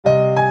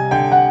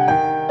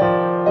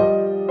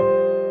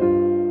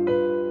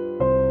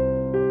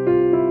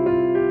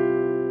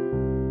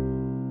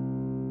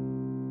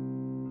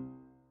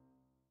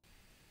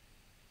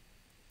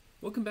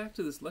back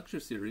to this lecture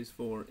series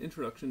for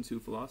Introduction to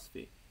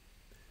Philosophy.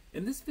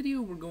 In this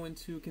video, we're going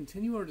to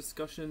continue our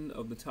discussion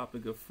of the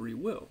topic of free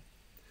will.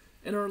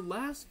 In our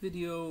last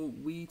video,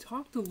 we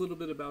talked a little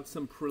bit about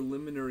some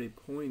preliminary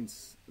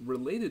points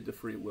related to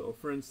free will.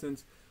 For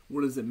instance,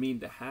 what does it mean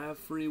to have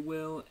free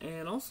will,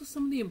 and also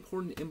some of the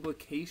important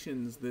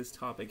implications this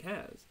topic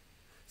has.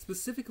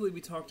 Specifically,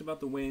 we talked about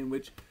the way in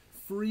which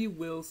free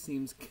will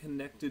seems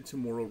connected to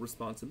moral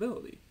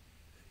responsibility.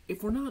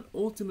 If we're not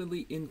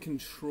ultimately in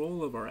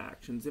control of our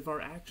actions, if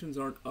our actions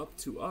aren't up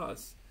to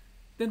us,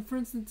 then for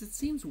instance, it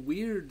seems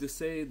weird to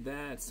say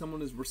that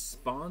someone is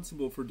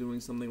responsible for doing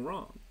something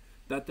wrong,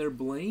 that they're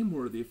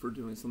blameworthy for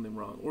doing something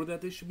wrong, or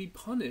that they should be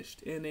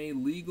punished in a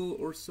legal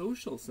or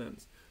social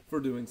sense for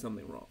doing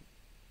something wrong.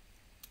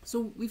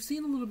 So we've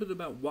seen a little bit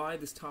about why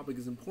this topic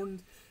is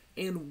important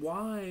and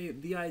why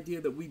the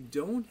idea that we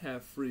don't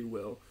have free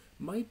will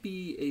might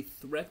be a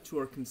threat to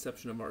our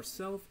conception of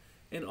ourselves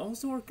and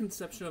also our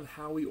conception of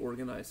how we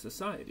organize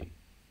society.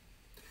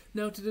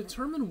 Now, to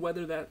determine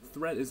whether that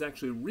threat is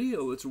actually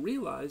real, it's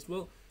realized,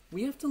 well,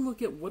 we have to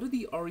look at what are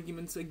the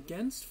arguments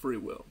against free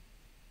will.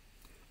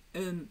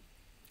 And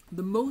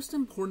the most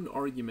important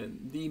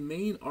argument, the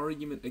main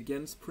argument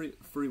against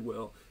free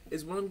will,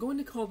 is what I'm going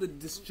to call the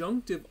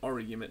disjunctive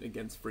argument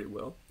against free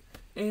will.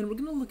 And we're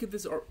going to look at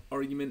this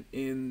argument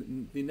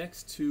in the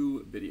next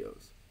two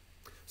videos.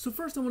 So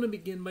first, I want to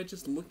begin by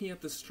just looking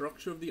at the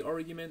structure of the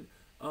argument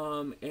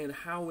and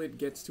how it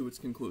gets to its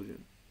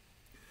conclusion.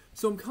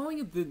 So I'm calling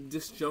it the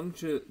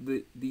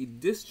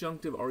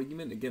disjunctive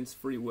argument against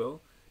free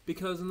will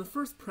because in the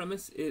first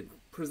premise, it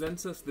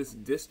presents us this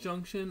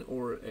disjunction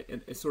or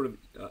a sort of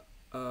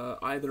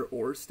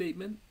either-or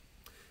statement,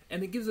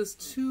 and it gives us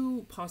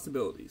two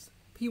possibilities.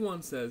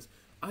 P1 says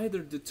either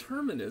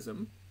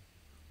determinism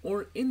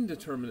or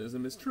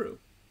indeterminism is true.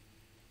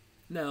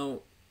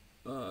 Now,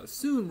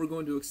 soon we're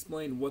going to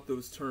explain what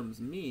those terms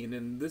mean,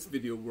 and this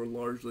video will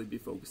largely be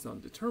focused on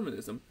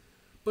determinism,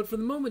 but for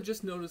the moment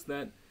just notice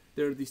that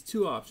there are these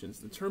two options,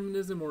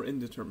 determinism or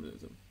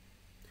indeterminism.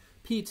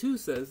 P2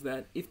 says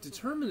that if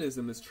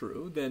determinism is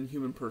true, then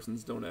human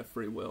persons don't have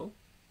free will.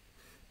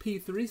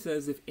 P3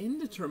 says if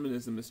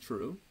indeterminism is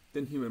true,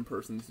 then human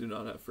persons do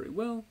not have free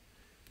will.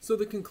 So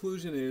the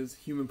conclusion is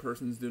human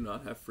persons do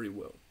not have free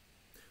will.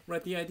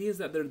 Right, the idea is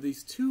that there are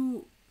these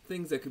two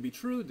things that could be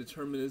true,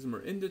 determinism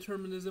or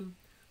indeterminism.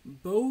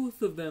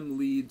 Both of them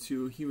lead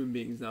to human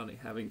beings not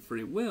having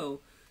free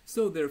will,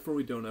 so therefore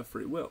we don't have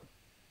free will.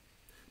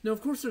 Now,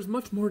 of course, there's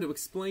much more to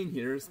explain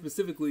here,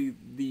 specifically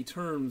the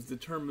terms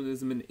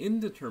determinism and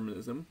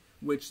indeterminism,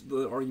 which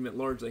the argument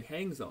largely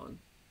hangs on.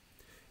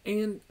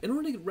 And in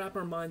order to wrap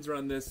our minds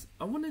around this,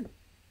 I want to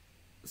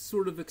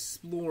sort of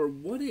explore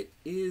what it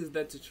is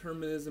that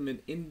determinism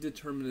and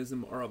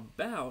indeterminism are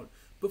about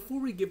before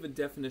we give a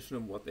definition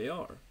of what they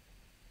are.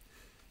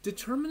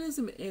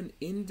 Determinism and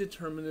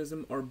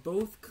indeterminism are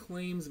both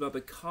claims about the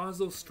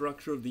causal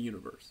structure of the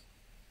universe.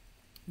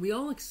 We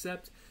all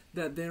accept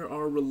that there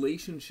are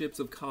relationships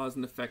of cause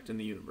and effect in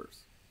the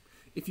universe.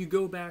 If you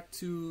go back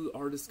to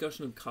our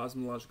discussion of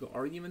cosmological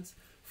arguments,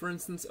 for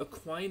instance,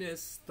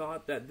 Aquinas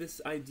thought that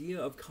this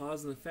idea of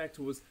cause and effect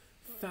was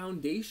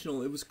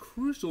foundational, it was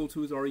crucial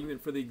to his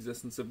argument for the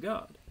existence of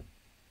God.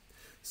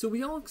 So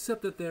we all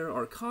accept that there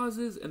are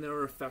causes and there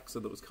are effects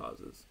of those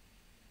causes.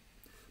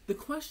 The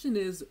question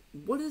is,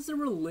 what is the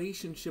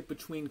relationship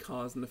between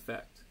cause and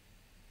effect?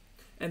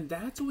 And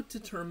that's what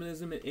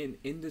determinism and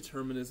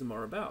indeterminism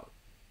are about.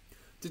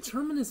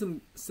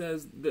 Determinism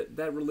says that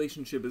that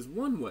relationship is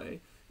one way,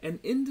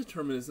 and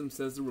indeterminism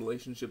says the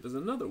relationship is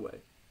another way.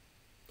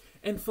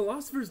 And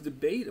philosophers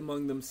debate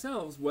among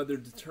themselves whether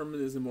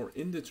determinism or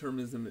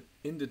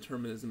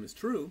indeterminism is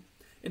true.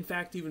 In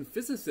fact, even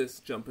physicists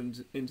jump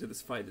into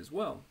this fight as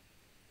well.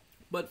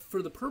 But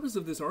for the purpose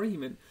of this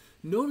argument,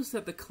 notice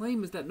that the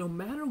claim is that no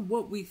matter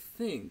what we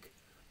think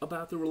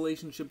about the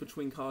relationship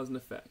between cause and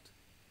effect,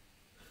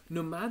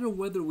 no matter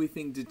whether we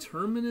think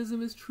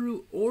determinism is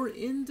true or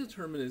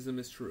indeterminism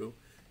is true,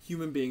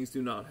 human beings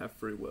do not have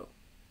free will.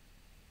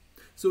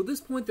 So at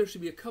this point, there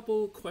should be a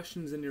couple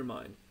questions in your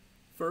mind.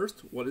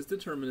 First, what is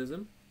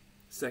determinism?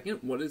 Second,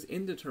 what is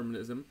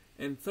indeterminism?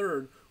 And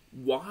third,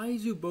 why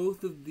do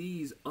both of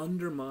these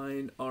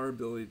undermine our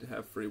ability to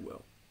have free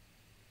will?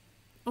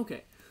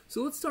 Okay,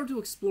 so let's start to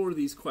explore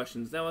these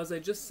questions. Now, as I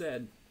just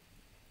said,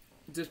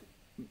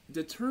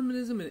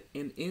 determinism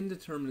and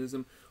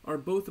indeterminism are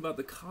both about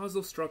the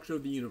causal structure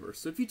of the universe.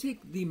 So if you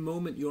take the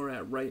moment you're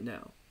at right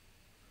now,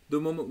 the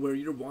moment where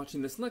you're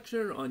watching this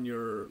lecture on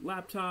your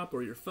laptop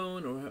or your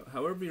phone or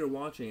however you're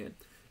watching it,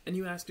 and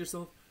you ask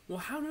yourself, well,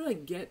 how did I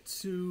get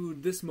to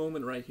this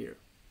moment right here?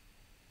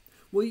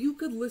 Well, you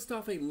could list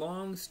off a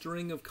long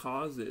string of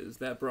causes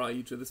that brought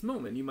you to this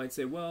moment. You might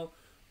say, well,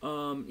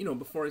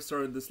 before I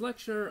started this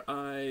lecture,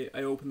 I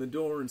opened the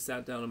door and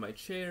sat down in my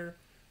chair,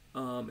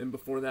 and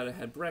before that I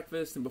had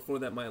breakfast, and before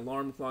that my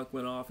alarm clock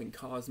went off and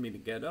caused me to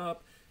get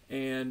up,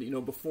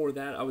 and before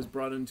that I was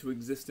brought into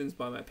existence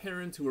by my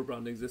parents, who were brought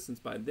into existence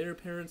by their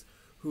parents,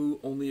 who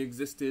only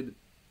existed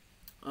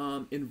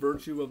in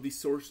virtue of the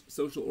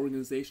social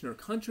organization or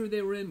country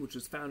they were in, which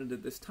was founded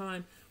at this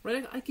time,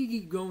 right? I could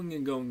keep going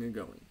and going and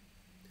going.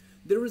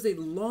 There is a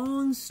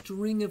long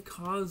string of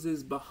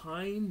causes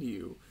behind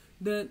you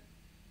that,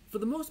 for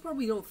the most part,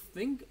 we don't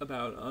think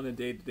about on a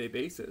day-to-day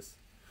basis,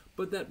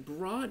 but that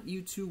brought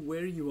you to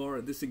where you are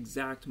at this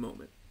exact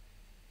moment.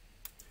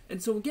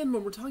 And so again,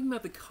 when we're talking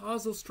about the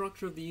causal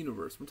structure of the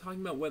universe, we're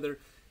talking about whether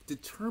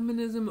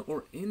determinism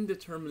or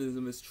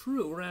indeterminism is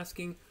true, we're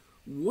asking,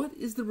 what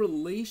is the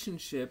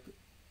relationship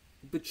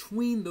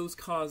between those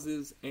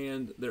causes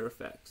and their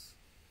effects?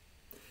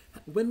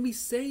 When we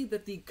say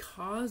that the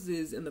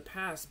causes in the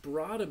past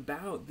brought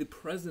about the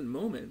present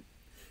moment,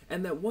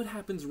 and that what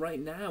happens right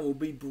now will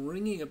be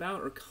bringing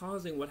about or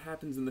causing what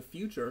happens in the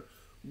future,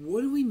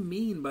 what do we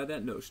mean by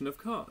that notion of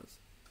cause?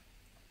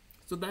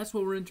 So that's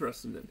what we're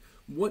interested in.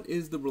 What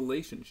is the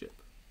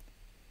relationship?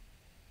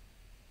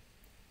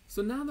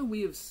 So now that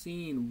we have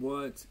seen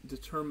what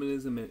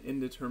determinism and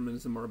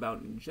indeterminism are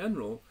about in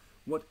general,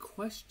 what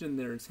question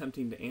they're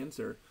attempting to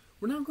answer,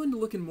 we're now going to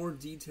look in more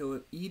detail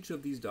at each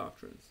of these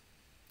doctrines.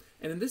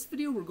 And in this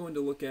video, we're going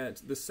to look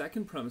at the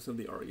second premise of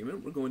the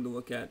argument. We're going to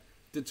look at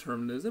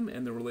determinism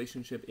and the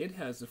relationship it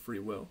has to free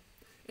will.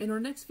 In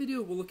our next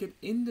video, we'll look at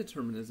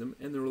indeterminism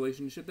and the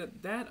relationship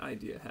that that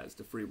idea has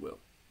to free will.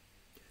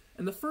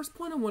 And the first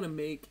point I want to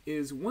make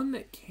is one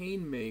that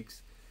Kane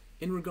makes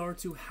in regard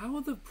to how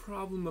the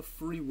problem of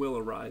free will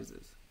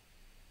arises.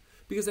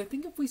 Because I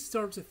think if we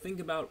start to think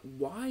about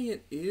why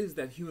it is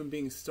that human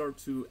beings start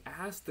to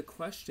ask the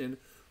question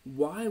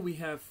why we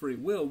have free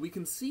will, we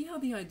can see how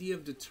the idea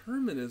of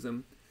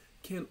determinism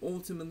can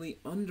ultimately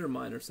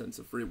undermine our sense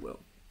of free will.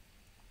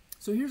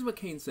 So here's what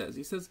Kane says.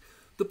 He says,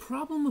 the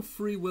problem of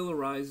free will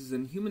arises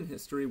in human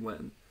history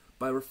when,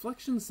 by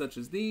reflections such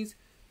as these,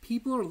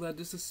 people are led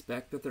to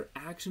suspect that their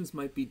actions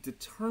might be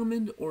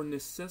determined or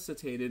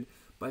necessitated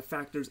by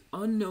factors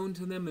unknown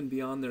to them and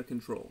beyond their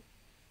control.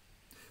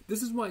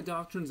 This is why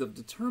doctrines of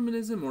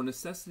determinism or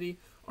necessity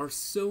are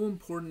so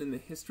important in the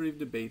history of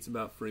debates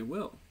about free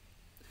will.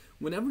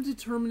 Whenever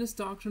determinist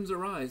doctrines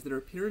arise, their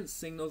appearance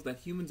signals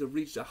that humans have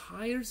reached a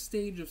higher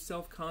stage of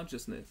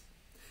self-consciousness,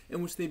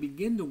 in which they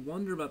begin to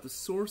wonder about the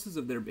sources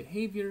of their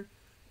behavior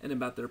and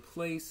about their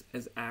place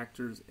as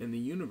actors in the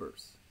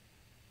universe.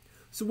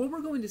 So what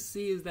we're going to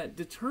see is that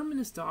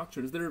determinist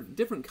doctrines, there are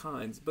different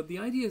kinds, but the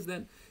idea is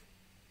that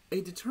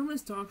a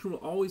determinist doctrine will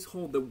always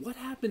hold that what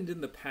happened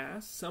in the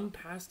past, some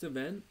past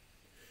event,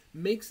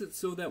 makes it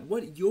so that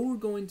what you're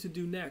going to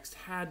do next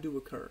had to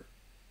occur.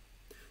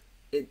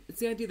 It's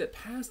the idea that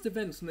past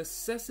events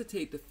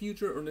necessitate the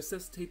future or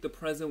necessitate the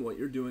present, what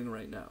you're doing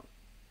right now.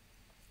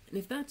 And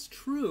if that's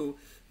true,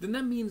 then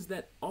that means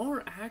that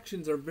our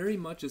actions are very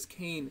much, as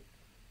Kane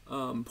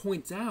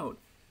points out,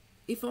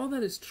 if all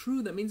that is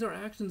true, that means our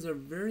actions are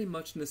very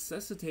much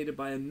necessitated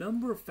by a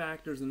number of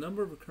factors, a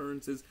number of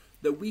occurrences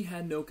that we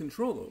had no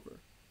control over.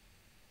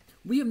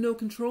 We have no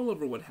control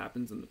over what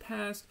happens in the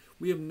past.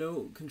 We have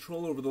no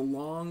control over the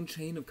long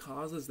chain of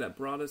causes that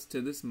brought us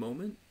to this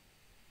moment.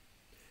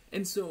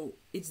 And so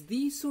it's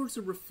these sorts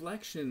of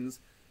reflections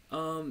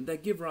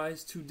that give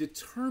rise to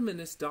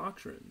determinist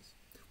doctrines,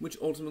 which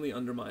ultimately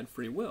undermine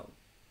free will.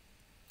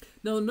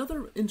 Now,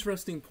 another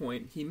interesting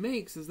point he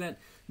makes is that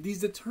these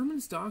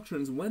determinist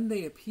doctrines, when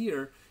they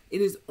appear, it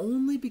is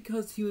only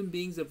because human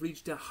beings have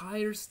reached a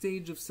higher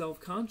stage of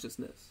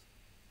self-consciousness.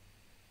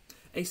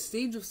 A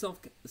stage of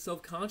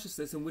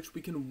self-consciousness in which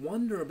we can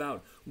wonder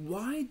about,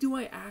 why do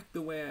I act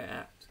the way I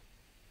act?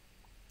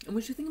 And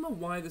we should think about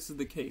why this is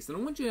the case. And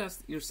I want you to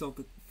ask yourself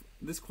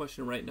this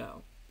question right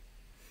now.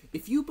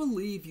 If you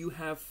believe you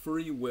have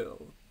free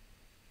will,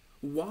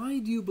 why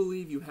do you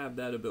believe you have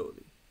that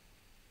ability?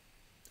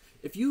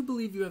 If you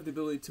believe you have the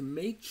ability to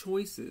make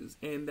choices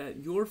and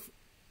that your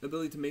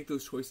ability to make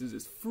those choices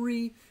is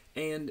free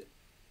and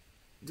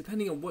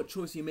depending on what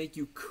choice you make,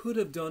 you could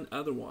have done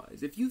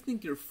otherwise. If you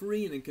think you're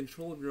free and in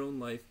control of your own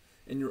life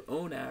and your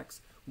own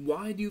acts,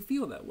 why do you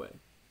feel that way?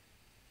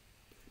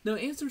 Now,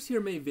 answers here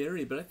may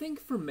vary, but I think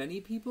for many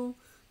people,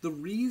 the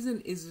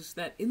reason is just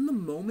that in the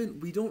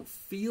moment, we don't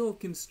feel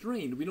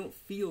constrained. We don't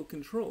feel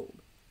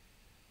controlled.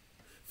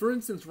 For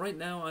instance, right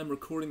now I'm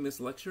recording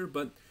this lecture,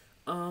 but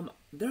I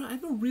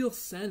have a real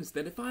sense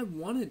that if I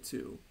wanted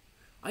to,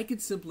 I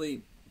could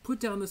simply put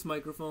down this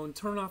microphone,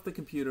 turn off the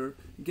computer,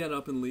 get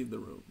up and leave the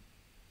room.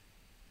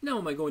 Now,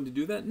 am I going to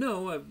do that?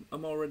 No,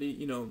 I'm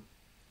already,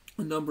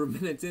 a number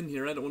of minutes in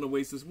here. I don't want to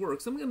waste this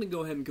work, so I'm going to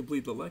go ahead and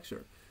complete the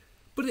lecture.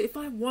 But if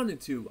I wanted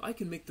to, I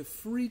can make the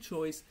free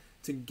choice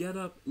to get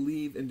up,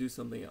 leave, and do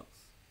something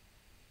else.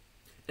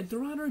 And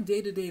throughout our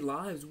day-to-day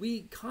lives,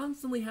 we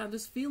constantly have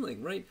this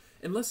feeling, right?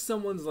 Unless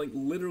someone's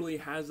literally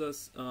has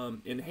us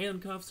in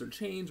handcuffs or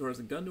chains or has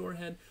a gun to our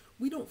head,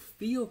 we don't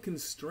feel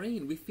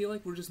constrained. We feel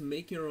like we're just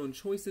making our own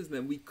choices and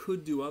that we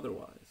could do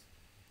otherwise.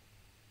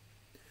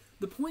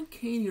 The point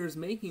Kane here is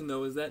making,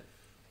 though, is that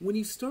when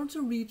you start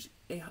to reach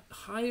a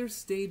higher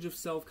stage of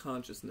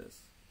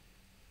self-consciousness,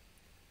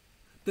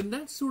 then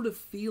that sort of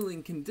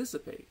feeling can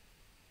dissipate.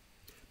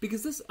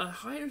 Because a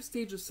higher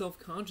stage of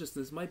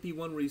self-consciousness might be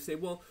one where you say,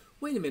 well,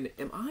 wait a minute,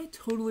 am I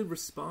totally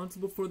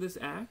responsible for this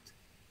act?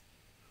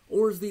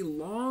 Or is the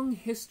long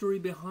history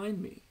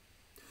behind me,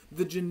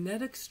 the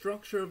genetic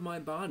structure of my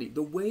body,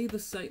 the way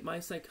my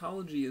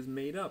psychology is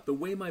made up, the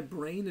way my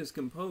brain is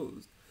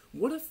composed,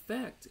 what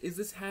effect is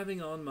this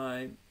having on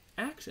my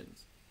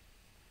actions?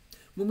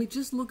 When we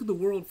just look at the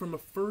world from a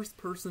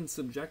first-person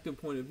subjective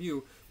point of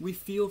view, we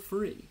feel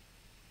free.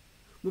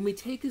 When we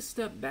take a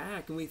step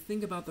back and we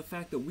think about the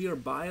fact that we are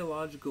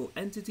biological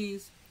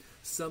entities,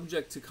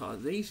 subject to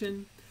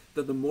causation,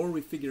 that the more we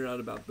figure out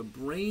about the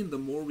brain, the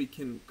more we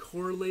can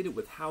correlate it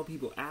with how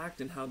people act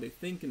and how they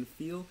think and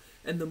feel,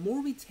 and the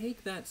more we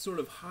take that sort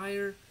of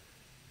higher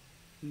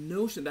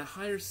notion, that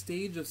higher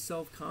stage of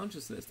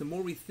self-consciousness, the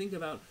more we think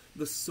about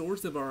the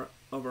source of our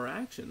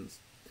actions,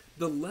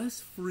 the less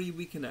free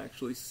we can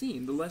actually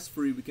seem, the less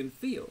free we can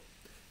feel.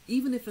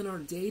 Even if in our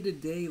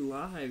day-to-day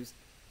lives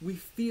we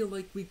feel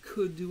like we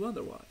could do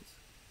otherwise.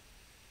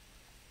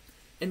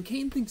 And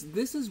Kane thinks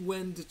this is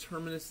when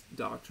determinist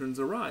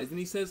doctrines arise. And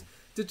he says,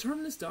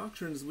 determinist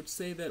doctrines which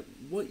say that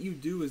what you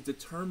do is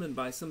determined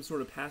by some sort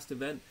of past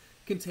event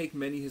can take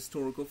many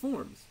historical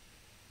forms.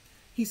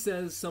 He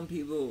says some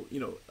people,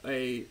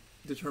 a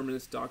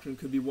determinist doctrine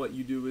could be what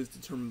you do is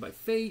determined by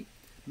fate,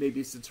 maybe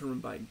it's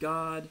determined by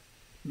God,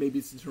 maybe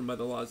it's determined by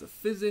the laws of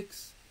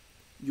physics,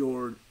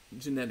 your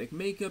genetic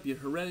makeup, your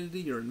heredity,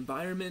 your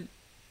environment.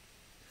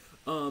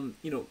 The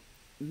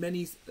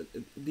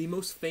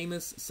most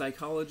famous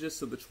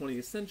psychologists of the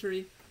 20th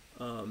century,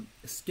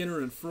 Skinner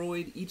and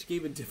Freud, each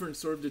gave a different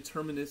sort of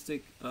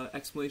deterministic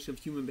explanation of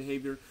human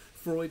behavior.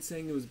 Freud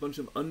saying it was a bunch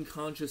of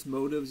unconscious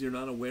motives you're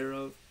not aware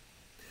of.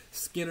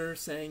 Skinner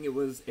saying it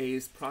was a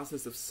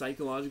process of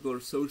psychological or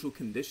social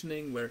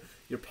conditioning where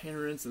your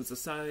parents and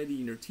society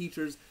and your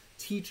teachers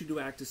teach you to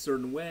act a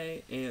certain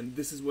way, and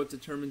this is what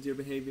determines your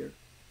behavior.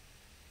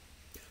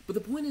 But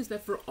the point is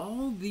that for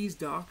all these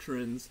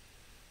doctrines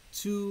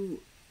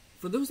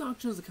for those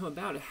doctrines to come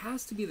about, it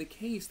has to be the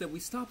case that we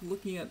stop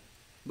looking at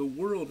the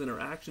world and our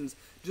actions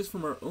just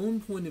from our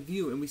own point of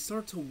view, and we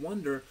start to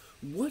wonder,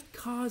 what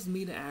caused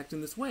me to act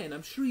in this way? And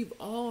I'm sure you've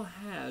all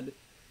had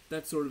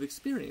that sort of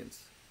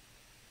experience,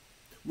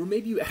 where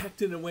maybe you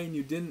acted in a way and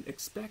you didn't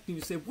expect, and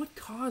you say, what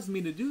caused me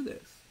to do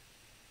this?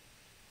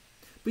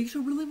 But you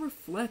should really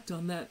reflect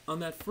on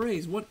that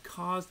phrase, what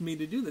caused me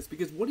to do this?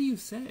 Because what are you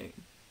saying?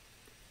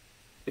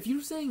 If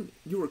you're saying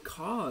you were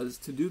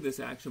caused to do this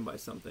action by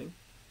something,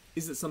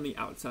 is it something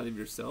outside of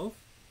yourself?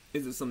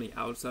 Is it something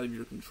outside of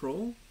your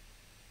control?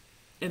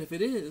 And if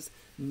it is,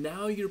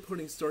 now you're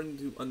starting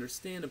to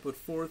understand and put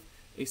forth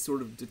a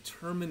sort of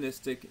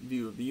deterministic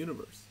view of the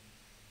universe.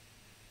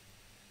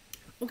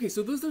 Okay,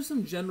 so those are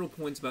some general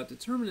points about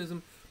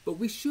determinism, but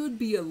we should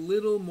be a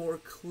little more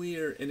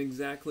clear in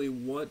exactly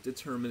what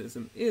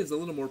determinism is, a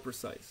little more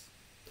precise.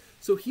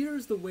 So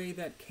here's the way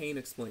that Kane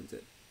explains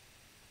it.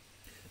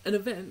 An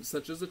event,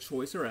 such as a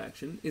choice or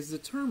action, is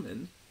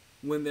determined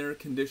when there are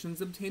conditions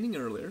obtaining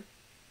earlier,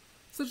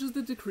 such as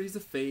the decrees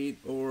of fate,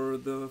 or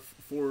the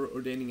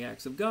foreordaining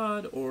acts of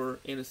God, or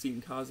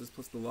antecedent causes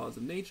plus the laws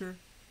of nature,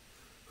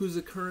 whose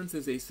occurrence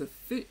is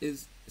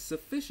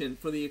sufficient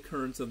for the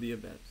occurrence of the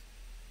event.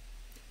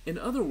 In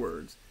other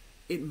words,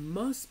 it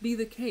must be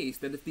the case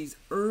that if these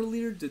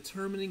earlier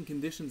determining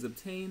conditions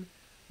obtain,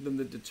 then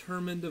the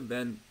determined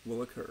event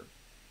will occur.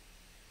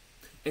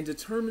 And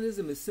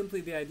determinism is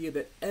simply the idea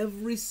that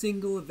every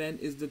single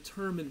event is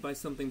determined by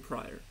something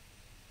prior.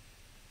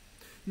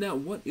 Now,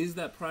 what is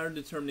that prior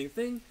determining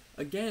thing?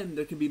 Again,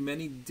 there can be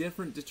many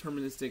different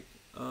deterministic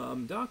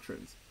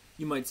doctrines.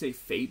 You might say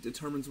fate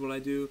determines what I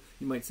do.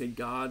 You might say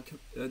God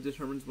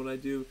determines what I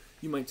do.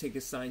 You might take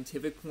a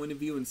scientific point of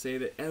view and say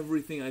that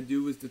everything I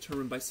do is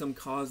determined by some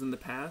cause in the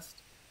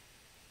past.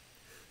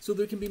 So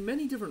there can be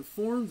many different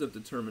forms of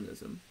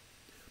determinism,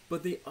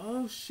 but they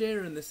all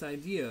share in this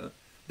idea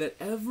that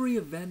every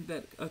event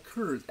that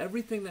occurs,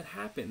 everything that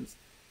happens,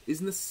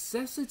 is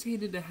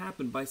necessitated to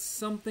happen by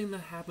something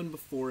that happened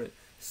before it,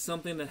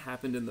 something that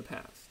happened in the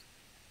past.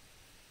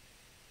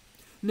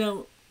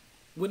 Now,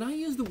 when I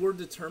use the word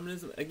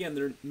determinism, again,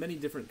 there are many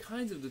different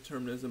kinds of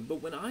determinism,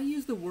 but when I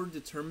use the word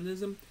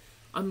determinism,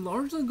 I'm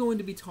largely going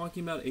to be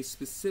talking about a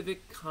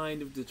specific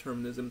kind of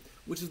determinism,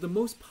 which is the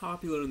most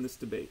popular in this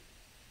debate.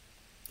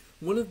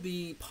 One of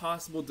the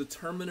possible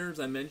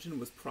determiners I mentioned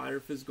was prior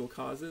physical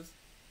causes.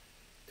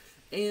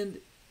 And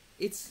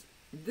it's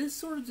this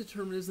sort of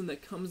determinism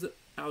that comes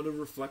out of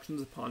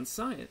reflections upon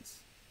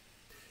science.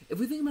 If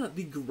we think about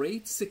the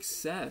great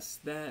success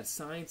that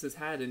science has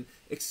had in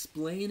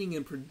explaining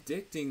and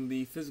predicting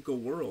the physical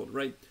world,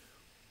 right?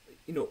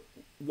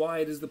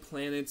 Why does the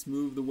planets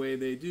move the way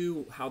they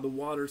do, how the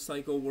water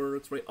cycle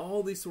works, right?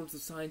 All these sorts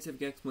of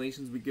scientific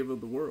explanations we give of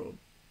the world.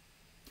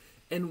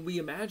 And we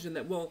imagine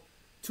that, well,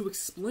 to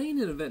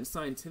explain an event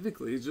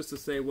scientifically is just to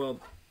say, well,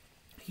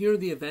 here are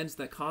the events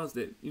that caused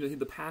it,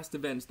 the past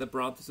events that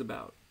brought this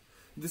about.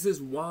 This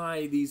is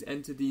why these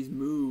entities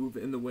move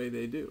in the way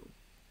they do.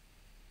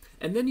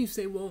 And then you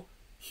say, well,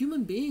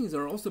 human beings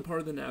are also part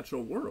of the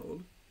natural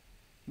world.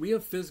 We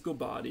have physical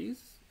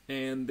bodies,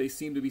 and they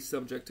seem to be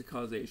subject to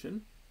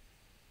causation.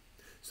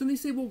 So they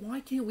say, well, why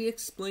can't we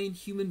explain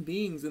human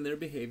beings and their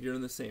behavior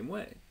in the same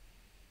way?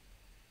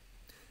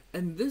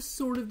 And this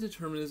sort of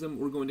determinism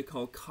we're going to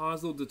call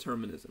causal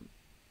determinism.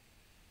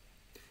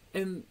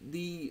 And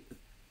the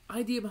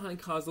idea behind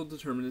causal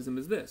determinism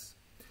is this.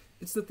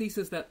 It's the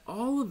thesis that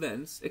all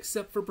events,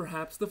 except for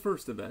perhaps the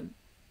first event,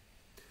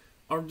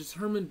 are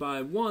determined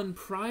by, one,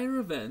 prior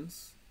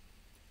events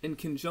in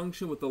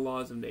conjunction with the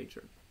laws of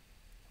nature.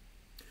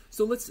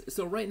 So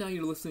right now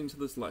you're listening to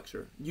this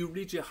lecture. You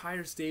reach a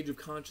higher stage of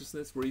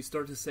consciousness where you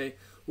start to say,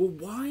 well,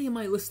 why am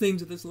I listening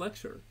to this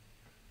lecture?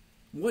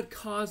 What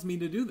caused me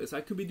to do this?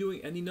 I could be doing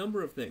any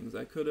number of things.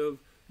 I could have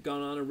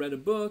gone on and read a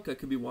book. I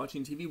could be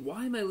watching TV.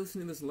 Why am I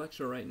listening to this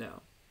lecture right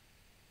now?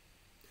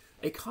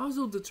 A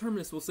causal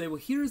determinist will say,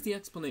 well, here's the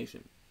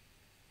explanation.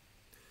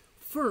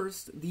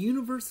 First, the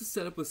universe is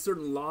set up with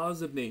certain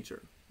laws of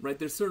nature, right?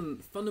 There's certain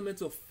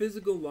fundamental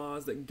physical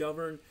laws that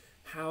govern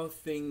how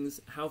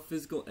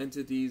physical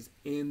entities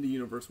in the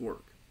universe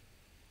work.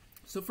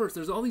 So first,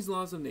 there's all these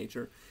laws of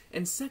nature.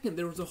 And second,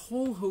 there was a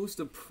whole host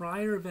of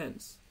prior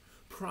events,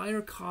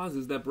 prior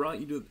causes that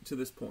brought you to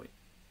this point.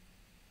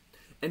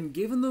 And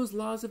given those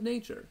laws of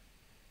nature,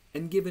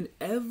 and given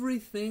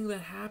everything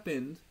that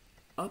happened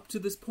up to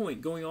this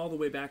point, going all the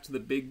way back to the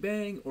Big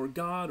Bang, or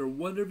God, or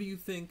whatever you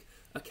think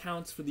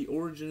accounts for the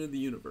origin of the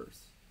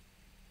universe,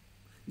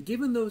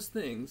 given those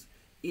things,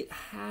 it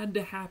had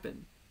to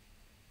happen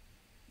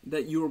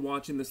that you were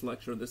watching this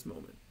lecture at this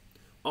moment.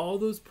 All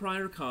those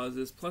prior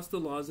causes, plus the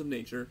laws of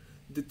nature,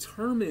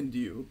 determined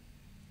you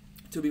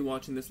to be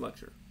watching this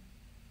lecture.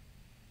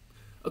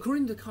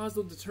 According to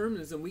causal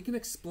determinism, we can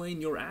explain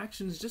your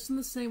actions just in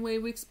the same way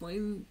we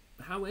explain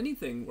how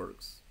anything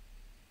works.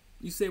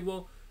 You say,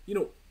 well,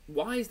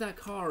 why is that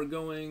car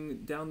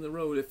going down the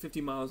road at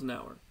 50 miles an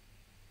hour?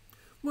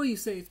 Well, you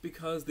say it's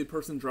because the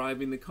person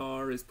driving the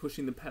car is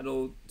pushing the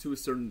pedal to a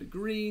certain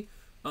degree,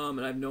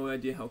 and I have no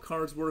idea how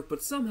cars work,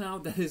 but somehow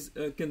that is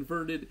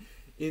converted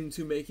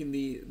into making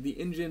the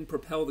engine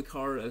propel the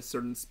car at a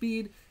certain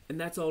speed, and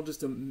that's all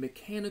just a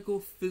mechanical,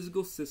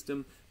 physical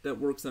system that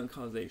works on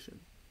causation.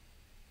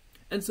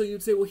 And so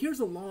you'd say, well, here's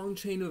a long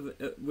chain of,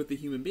 with the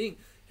human being,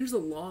 here's a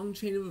long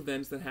chain of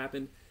events that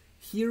happened.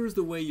 Here's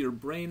the way your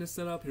brain is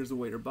set up, here's the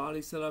way your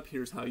body's set up,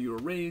 here's how you were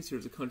raised,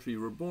 here's the country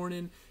you were born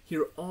in,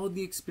 here are all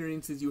the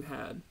experiences you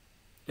had,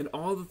 and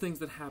all the things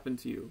that happened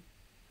to you.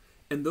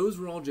 And those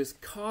were all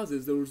just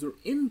causes, those are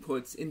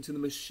inputs into the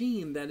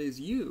machine that is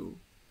you,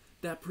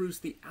 that produce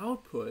the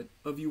output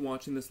of you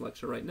watching this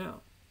lecture right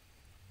now.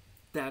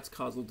 That's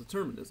causal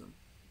determinism.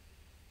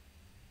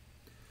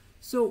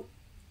 So,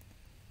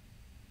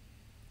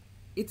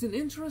 it's an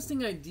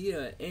interesting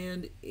idea,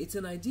 and it's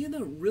an idea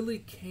that really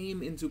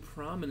came into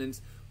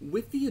prominence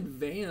with the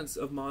advance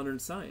of modern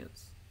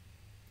science.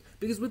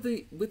 Because with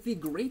the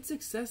great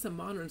success that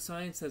modern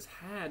science has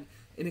had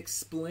in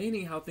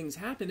explaining how things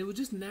happen, it was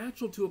just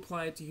natural to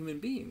apply it to human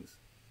beings.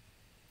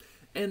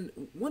 And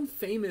one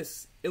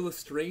famous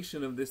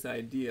illustration of this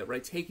idea,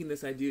 right, taking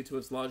this idea to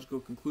its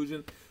logical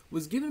conclusion,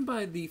 was given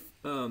by the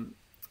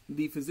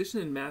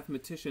physician and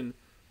mathematician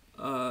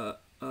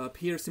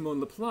Pierre-Simon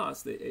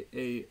Laplace,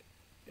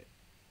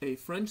 a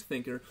French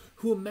thinker,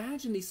 who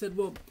imagined, he said,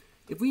 well,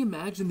 if we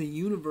imagine the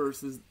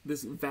universe as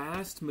this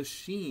vast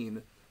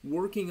machine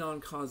working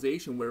on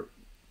causation where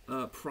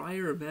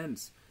prior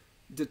events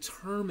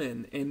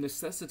determine and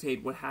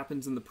necessitate what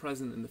happens in the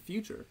present and the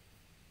future,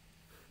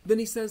 then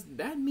he says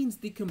that means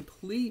the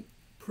complete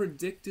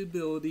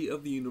predictability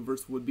of the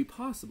universe would be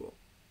possible.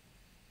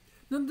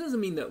 Now, that doesn't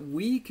mean that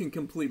we can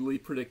completely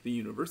predict the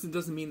universe. It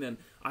doesn't mean that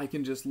I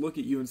can just look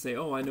at you and say,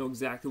 oh, I know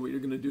exactly what you're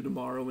going to do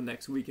tomorrow and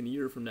next week and a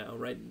year from now,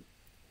 right?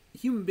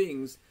 Human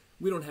beings,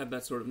 we don't have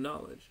that sort of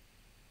knowledge.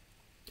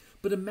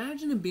 But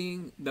imagine a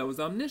being that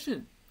was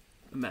omniscient.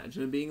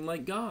 Imagine a being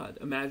like God.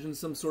 Imagine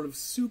some sort of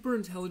super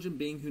intelligent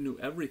being who knew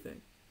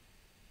everything.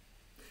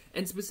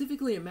 And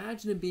specifically,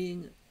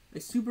 imagine a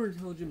super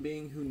intelligent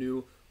being who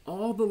knew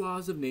all the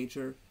laws of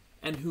nature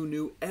and who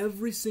knew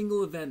every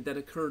single event that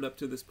occurred up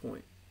to this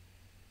point.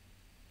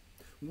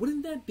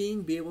 Wouldn't that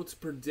being be able to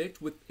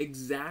predict with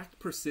exact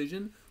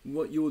precision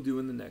what you will do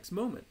in the next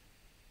moment?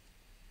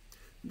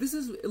 This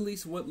is at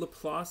least what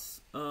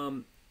Laplace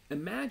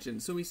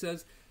imagined. So he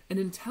says, an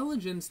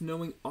intelligence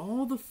knowing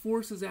all the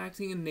forces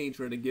acting in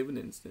nature at a given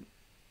instant,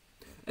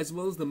 as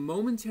well as the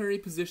momentary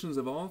positions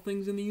of all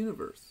things in the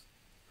universe,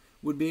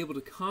 would be able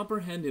to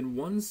comprehend in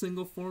one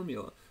single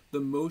formula the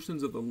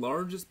motions of the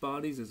largest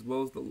bodies as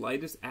well as the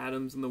lightest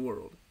atoms in the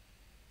world,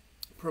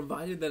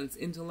 provided that its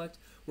intellect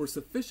were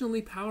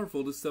sufficiently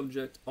powerful to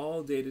subject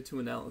all data to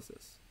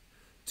analysis.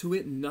 To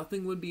it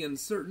nothing would be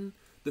uncertain,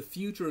 the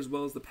future as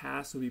well as the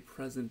past would be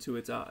present to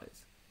its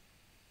eyes.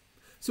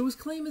 So his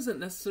claim isn't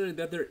necessarily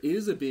that there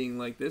is a being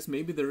like this,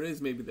 maybe there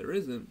is, maybe there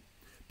isn't,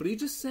 but he's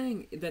just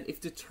saying that if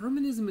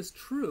determinism is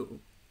true,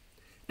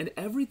 and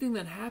everything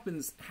that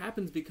happens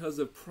because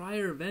of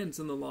prior events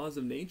and the laws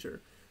of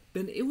nature,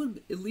 then it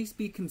would at least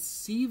be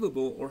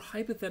conceivable or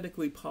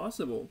hypothetically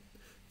possible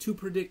to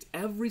predict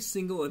every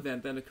single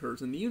event that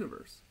occurs in the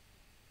universe.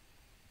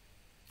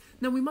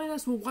 Now, we might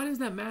ask, well, why does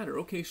that matter?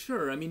 Okay,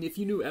 sure. I mean, if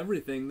you knew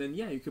everything, then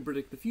yeah, you could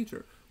predict the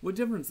future. What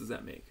difference does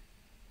that make?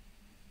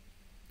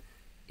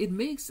 It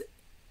makes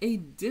a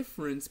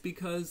difference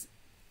because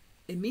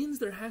it means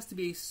there has to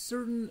be a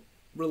certain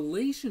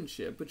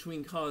relationship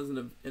between cause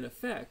and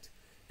effect,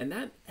 and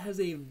that has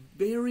a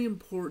very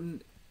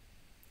important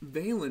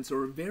valence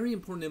or very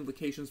important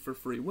implications for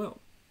free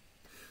will.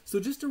 So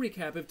just to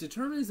recap, if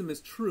determinism is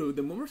true,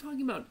 then when we're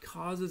talking about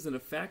causes and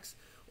effects,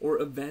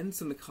 or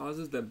events and the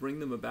causes that bring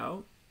them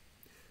about,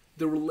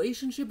 the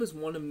relationship is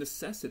one of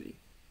necessity.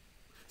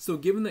 So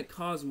given that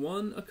cause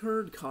 1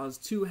 occurred, cause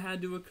 2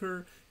 had to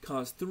occur,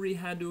 cause 3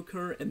 had to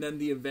occur, and then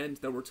the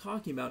event that we're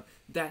talking about,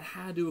 that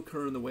had to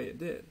occur in the way it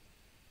did.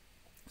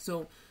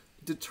 So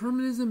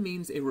determinism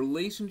means a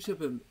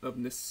relationship of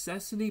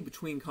necessity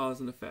between cause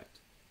and effect.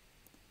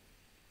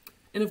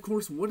 And of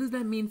course, what does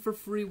that mean for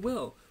free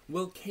will?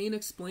 Well, Kane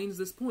explains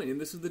this point, and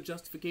this is the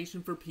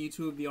justification for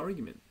P2 of the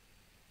argument.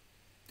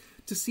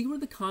 To see where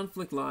the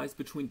conflict lies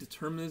between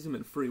determinism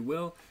and free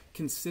will,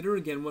 consider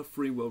again what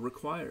free will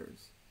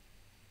requires.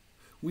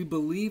 We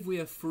believe we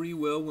have free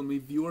will when we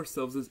view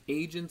ourselves as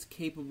agents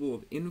capable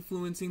of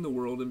influencing the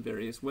world in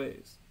various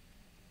ways.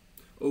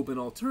 Open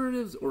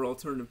alternatives or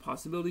alternative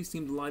possibilities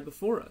seem to lie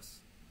before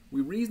us.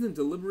 We reason and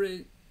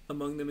deliberate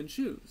among them and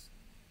choose.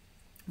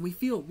 We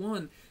feel,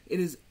 1, it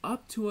is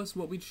up to us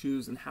what we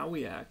choose and how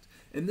we act,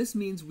 and this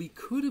means we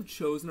could have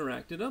chosen or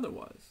acted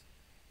otherwise.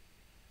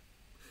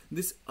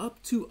 This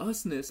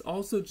up-to-usness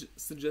also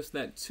suggests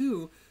that,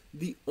 2,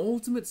 the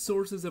ultimate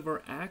sources of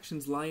our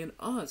actions lie in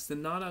us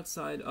and not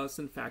outside us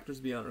and factors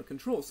beyond our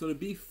control. So to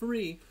be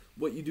free,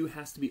 what you do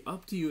has to be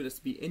up to you, it has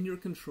to be in your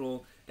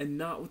control and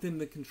not within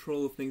the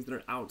control of things that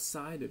are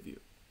outside of you.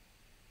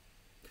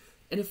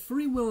 And if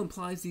free will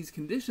implies these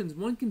conditions,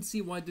 one can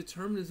see why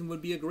determinism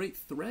would be a great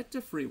threat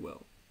to free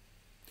will.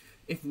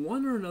 If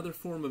one or another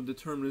form of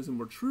determinism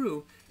were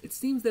true, it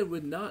seems that it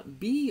would not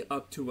be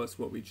up to us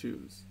what we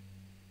choose.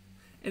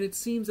 And it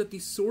seems that the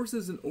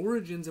sources and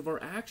origins of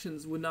our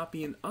actions would not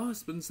be in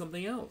us, but in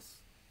something else.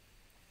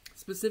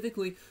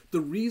 Specifically,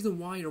 the reason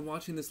why you're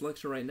watching this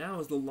lecture right now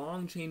is the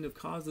long chain of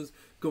causes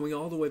going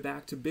all the way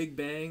back to the Big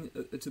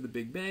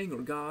Bang,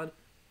 or God,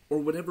 or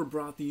whatever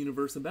brought the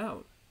universe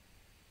about.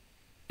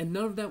 And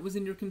none of that was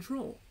in your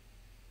control.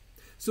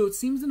 So it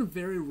seems in a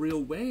very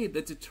real way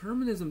that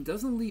determinism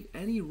doesn't leave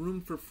any room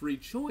for free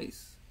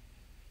choice.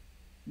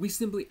 We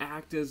simply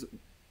act as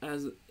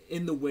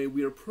in the way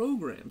we are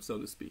programmed, so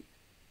to speak.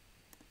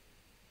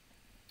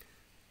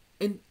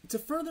 And to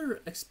further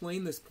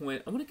explain this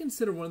point, I want to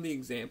consider one of the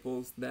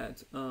examples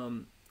that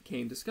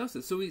Kane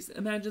discusses. So he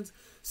imagines,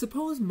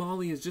 suppose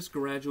Molly has just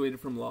graduated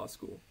from law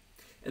school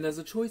and has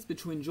a choice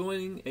between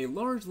joining a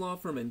large law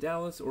firm in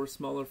Dallas or a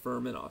smaller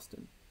firm in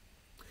Austin.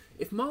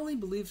 If Molly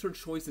believes her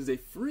choice is a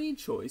free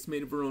choice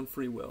made of her own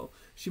free will,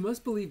 she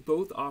must believe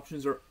both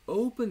options are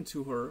open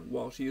to her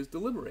while she is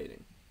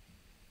deliberating.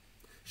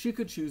 She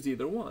could choose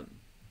either one.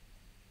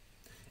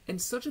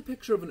 And such a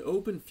picture of an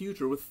open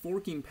future with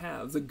forking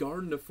paths, a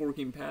garden of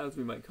forking paths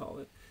we might call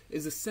it,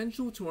 is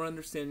essential to our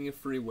understanding of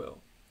free will.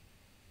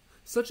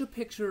 Such a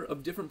picture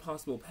of different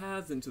possible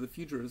paths into the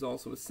future is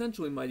also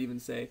essential, we might even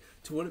say,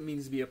 to what it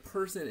means to be a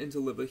person and to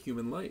live a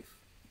human life.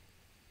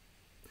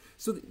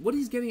 So what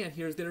he's getting at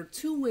here is there are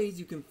 2 ways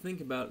you can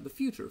think about the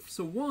future.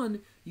 So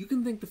 1, you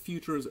can think the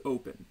future is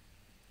open.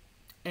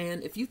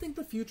 And if you think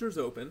the future is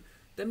open,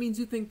 that means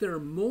you think there are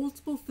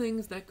multiple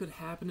things that could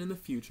happen in the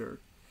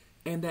future,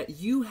 and that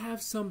you have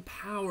some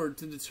power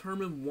to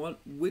determine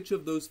which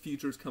of those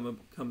futures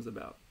comes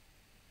about.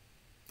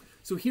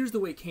 So here's the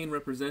way Kane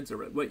represents it,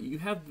 right? What you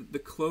have the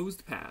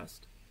closed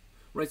past,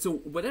 right? So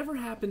whatever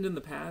happened in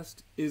the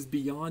past is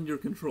beyond your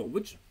control,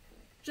 which,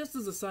 just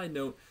as a side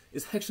note,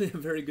 is actually a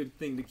very good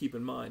thing to keep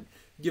in mind,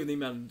 given the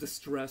amount of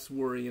distress,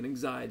 worry, and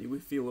anxiety we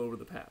feel over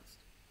the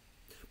past.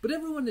 But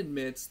everyone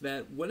admits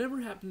that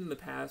whatever happened in the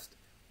past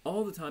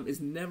all the time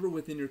is never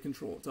within your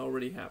control. It's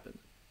already happened.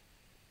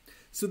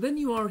 So then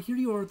here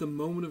you are at the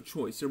moment of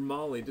choice. You're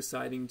Molly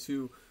deciding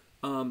to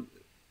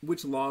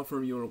which law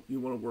firm you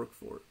want to work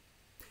for.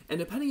 And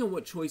depending on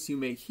what choice you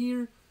make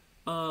here,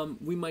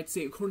 we might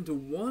say, according to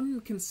one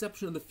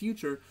conception of the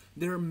future,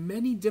 there are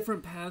many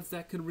different paths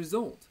that could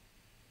result.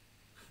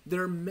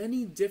 There are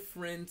many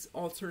different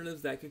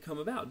alternatives that could come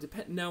about.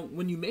 Now,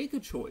 when you make a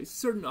choice,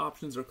 certain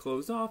options are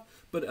closed off,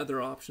 but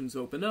other options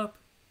open up.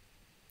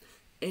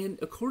 And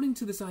according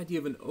to this idea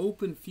of an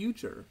open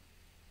future,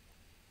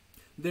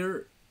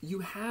 you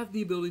have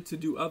the ability to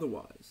do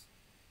otherwise.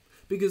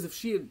 Because if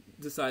she had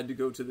decided to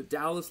go to the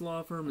Dallas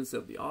law firm instead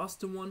of the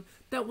Austin one,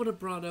 that would have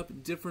brought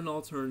up different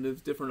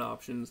alternatives, different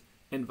options,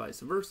 and vice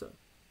versa.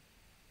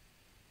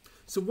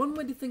 So one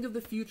way to think of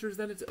the future is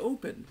that it's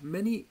open.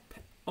 Many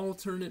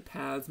alternate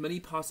paths,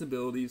 many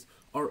possibilities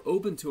are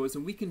open to us,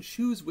 and we can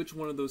choose which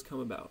one of those come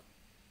about.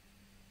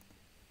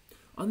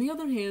 On the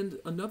other hand,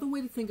 another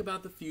way to think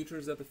about the future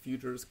is that the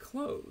future is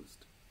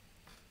closed.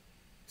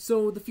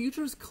 So the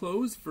future is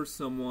closed for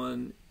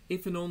someone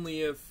if and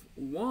only if,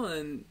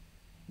 1,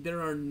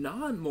 there are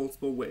not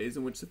multiple ways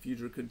in which the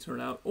future could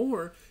turn out,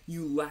 or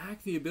you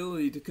lack the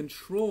ability to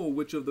control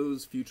which of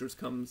those futures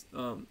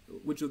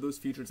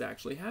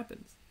actually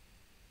happens.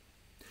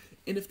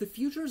 And if the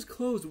future is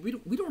closed,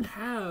 we don't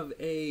have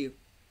a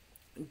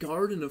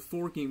garden of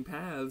forking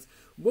paths.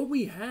 What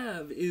we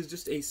have is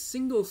just a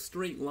single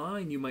straight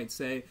line, you might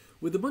say,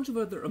 with a bunch of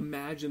other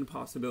imagined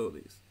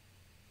possibilities.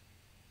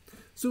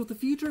 So if the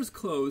future is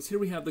closed, here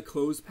we have the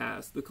closed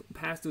past. The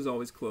past is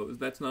always closed.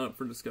 That's not up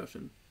for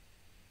discussion.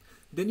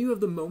 Then you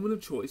have the moment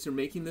of choice. You're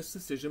making this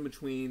decision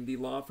between the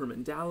law firm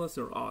in Dallas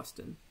or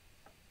Austin.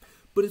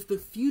 But if the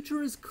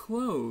future is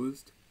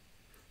closed,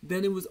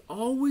 then it was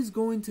always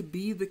going to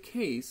be the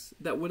case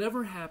that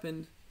whatever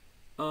happened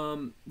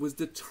was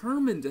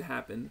determined to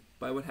happen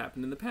by what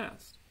happened in the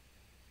past.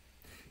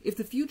 If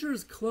the future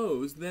is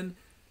closed, then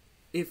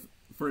if,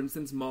 for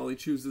instance, Molly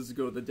chooses to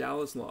go to the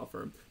Dallas law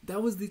firm,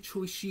 that was the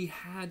choice she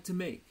had to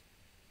make.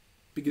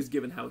 Because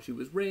given how she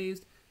was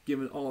raised,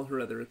 given all her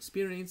other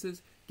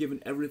experiences,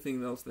 given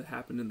everything else that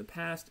happened in the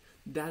past,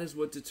 that is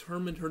what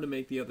determined her to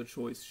make the other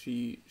choice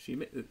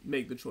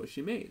make the choice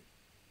she made.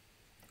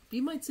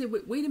 You might say,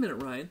 wait a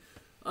minute, Ryan.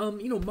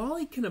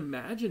 Molly can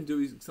imagine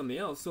doing something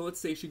else. So let's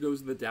say she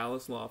goes to the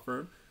Dallas law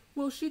firm.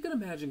 Well, she could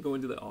imagine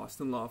going to the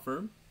Austin law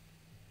firm.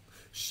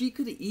 She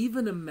could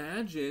even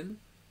imagine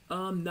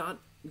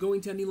not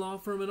going to any law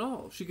firm at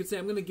all. She could say,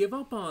 I'm going to give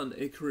up on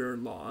a career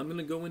in law. I'm going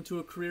to go into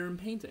a career in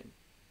painting.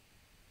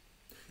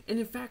 And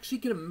in fact, she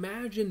can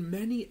imagine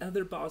many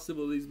other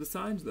possibilities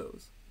besides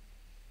those.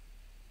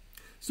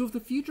 So if the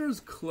future is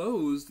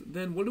closed,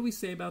 then what do we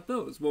say about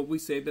those? Well, we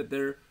say that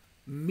they're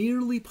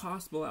merely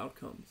possible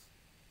outcomes.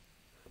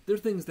 They're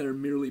things that are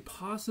merely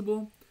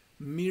possible,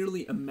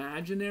 merely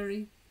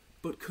imaginary,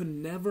 but could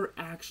never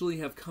actually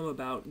have come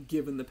about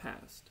given the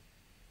past.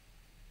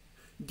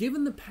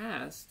 Given the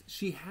past,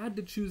 she had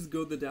to choose to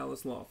go to the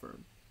Dallas law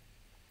firm.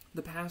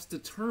 The past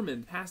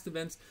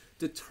events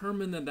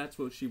determined that that's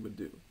what she would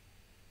do.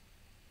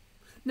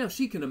 Now,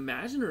 she can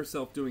imagine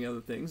herself doing other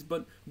things,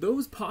 but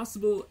those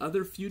possible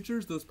other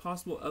futures, those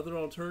possible other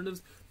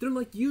alternatives, they're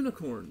like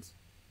unicorns.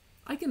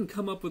 I can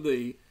come up with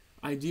an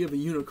idea of a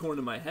unicorn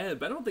in my head,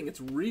 but I don't think it's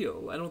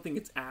real. I don't think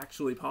it's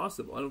actually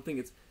possible. I don't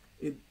think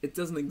it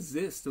doesn't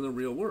exist in the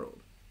real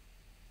world.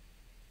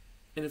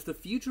 And if the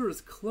future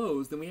is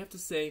closed, then we have to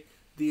say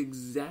the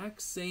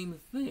exact same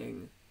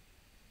thing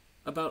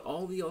about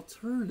all the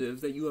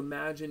alternatives that you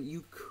imagine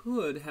you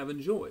could have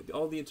enjoyed,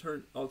 all the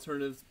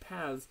alternative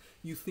paths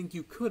you think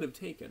you could have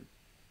taken.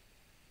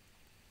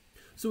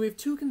 So we have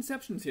two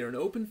conceptions here, an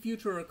open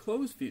future or a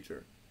closed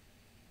future.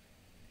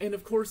 And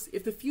of course,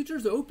 if the future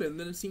is open,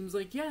 then it seems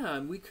like, yeah,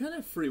 we could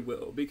have free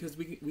will because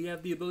we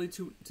have the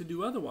ability to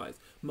do otherwise.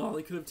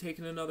 Molly could have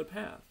taken another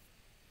path.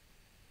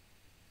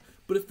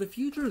 But if the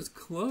future is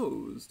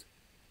closed,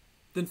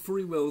 then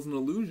free will is an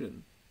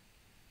illusion.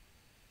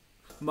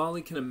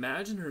 Molly can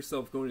imagine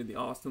herself going to the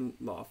Austin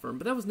law firm,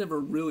 but that was never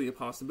really a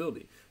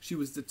possibility. She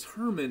was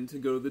determined to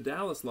go to the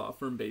Dallas law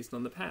firm based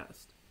on the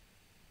past.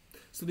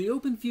 So the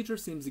open future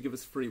seems to give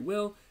us free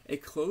will. A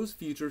closed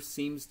future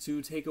seems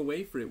to take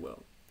away free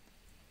will.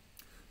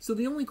 So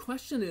the only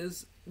question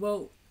is,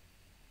 well,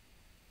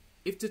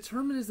 if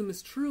determinism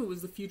is true,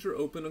 is the future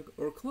open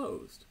or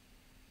closed?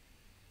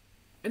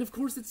 And of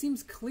course, it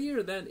seems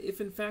clear that if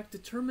in fact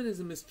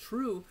determinism is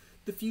true,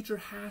 the future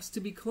has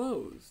to be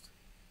closed.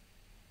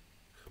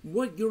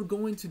 What you're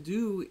going to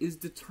do is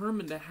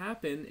determined to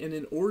happen in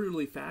an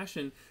orderly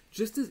fashion,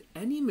 just as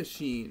any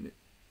machine,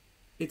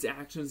 its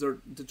actions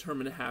are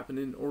determined to happen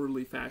in an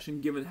orderly fashion,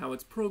 given how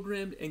it's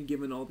programmed and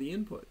given all the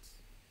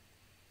inputs.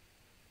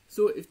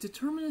 So if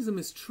determinism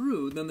is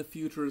true, then the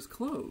future is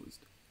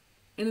closed.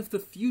 And if the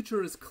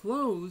future is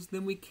closed,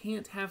 then we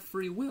can't have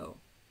free will.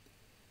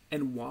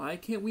 And why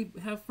can't we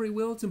have free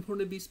will? It's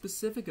important to be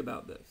specific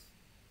about this.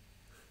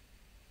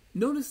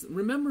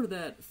 Remember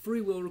that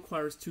free will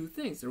requires two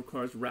things. It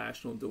requires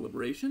rational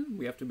deliberation.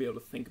 We have to be able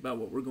to think about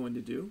what we're going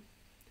to do.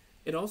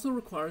 It also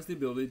requires the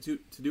ability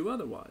to do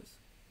otherwise.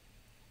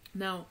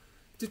 Now,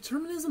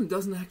 determinism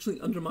doesn't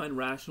actually undermine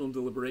rational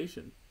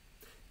deliberation.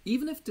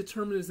 Even if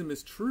determinism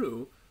is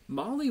true,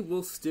 Molly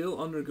will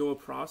still undergo a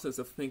process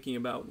of thinking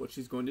about what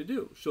she's going to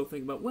do. She'll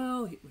think about,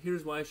 well,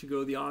 here's why I should go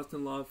to the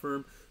Austin law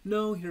firm.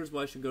 No, here's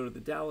why I should go to the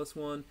Dallas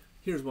one.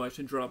 Here's why I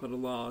should drop out of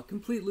law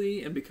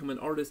completely and become an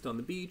artist on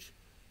the beach.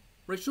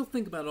 Right? She'll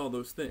think about all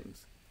those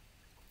things.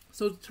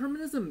 So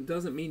determinism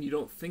doesn't mean you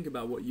don't think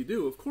about what you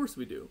do. Of course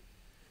we do.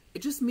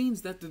 It just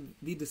means that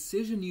the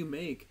decision you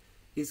make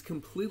is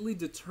completely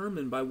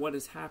determined by what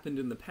has happened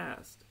in the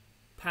past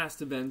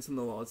events and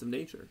the laws of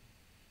nature.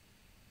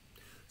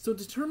 So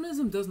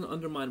determinism doesn't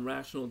undermine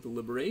rational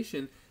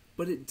deliberation,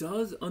 but it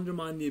does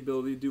undermine the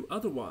ability to do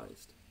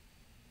otherwise.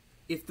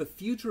 If the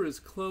future is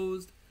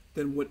closed,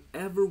 then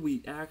whatever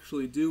we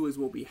actually do is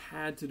what we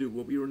had to do,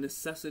 what we were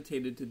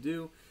necessitated to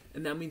do,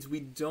 and that means we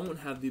don't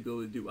have the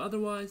ability to do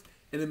otherwise,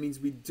 and it means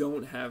we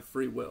don't have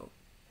free will.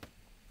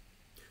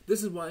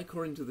 This is why,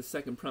 according to the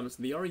second premise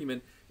of the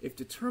argument, if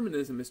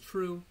determinism is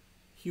true,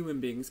 human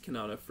beings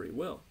cannot have free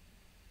will.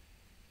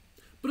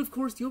 But of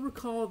course, you'll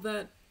recall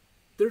that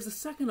There's a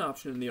second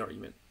option in the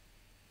argument.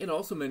 It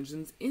also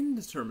mentions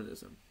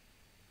indeterminism.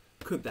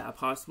 Could that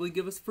possibly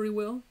give us free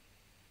will?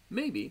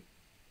 Maybe.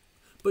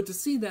 But to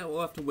see that,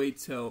 we'll have to wait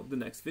till the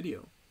next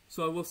video.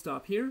 So I will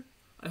stop here.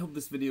 I hope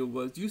this video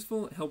was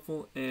useful,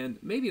 helpful, and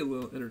maybe a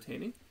little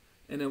entertaining.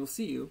 And I will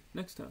see you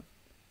next time.